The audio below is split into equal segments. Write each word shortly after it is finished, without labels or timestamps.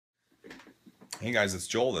Hey guys, it's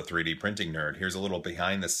Joel, the 3D printing nerd. Here's a little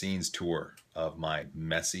behind the scenes tour of my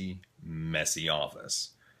messy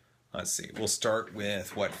office. Let's see, we'll start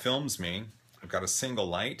with what films me. I've got a single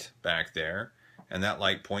light back there, and that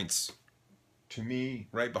light points to me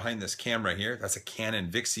right behind this camera here. That's a Canon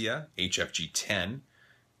VIXIA HFG10.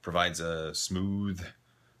 Provides a smooth,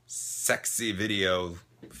 sexy video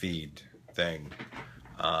feed thing.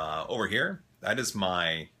 Over here, that is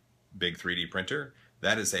my big 3D printer.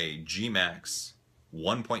 That is a G-Max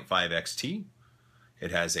 1.5 XT.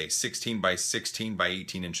 It has a 16 by 16 by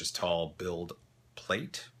 18 inches tall build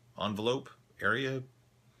plate envelope area.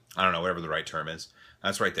 I don't know, whatever the right term is.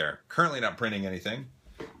 That's right there. Currently not printing anything.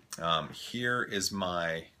 Here is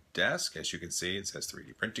my desk. As you can see, it says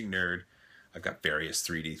 3D printing nerd. I've got various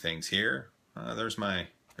 3D things here. There's my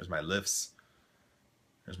lifts.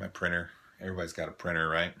 There's my printer. Everybody's got a printer,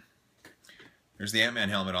 right? There's the Ant-Man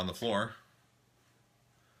helmet on the floor.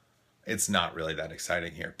 It's not really that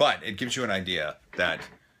exciting here, but it gives you an idea that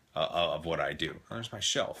of what I do. There's my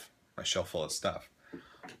shelf full of stuff.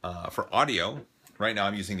 For audio, right now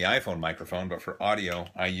I'm using the iPhone microphone, but for audio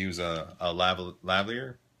I use a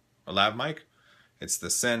lav mic. It's the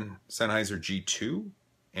Sennheiser G2,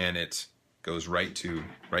 and it goes right to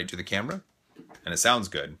the camera, and it sounds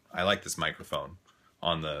good. I like this microphone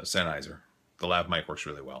on the Sennheiser. The lav mic works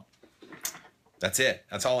really well. That's it.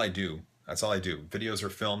 That's all I do. That's all I do. Videos are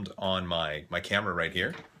filmed on my camera right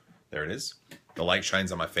here. There it is. The light shines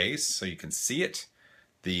on my face so you can see it.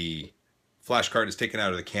 The flash card is taken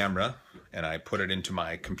out of the camera and I put it into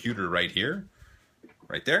my computer right here,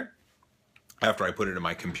 right there. After I put it in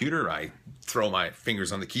my computer, I throw my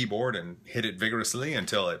fingers on the keyboard and hit it vigorously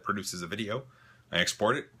until it produces a video. I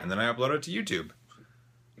export it and then I upload it to YouTube.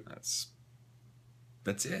 That's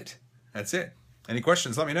it. That's it. Any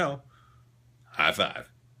questions, let me know. High five.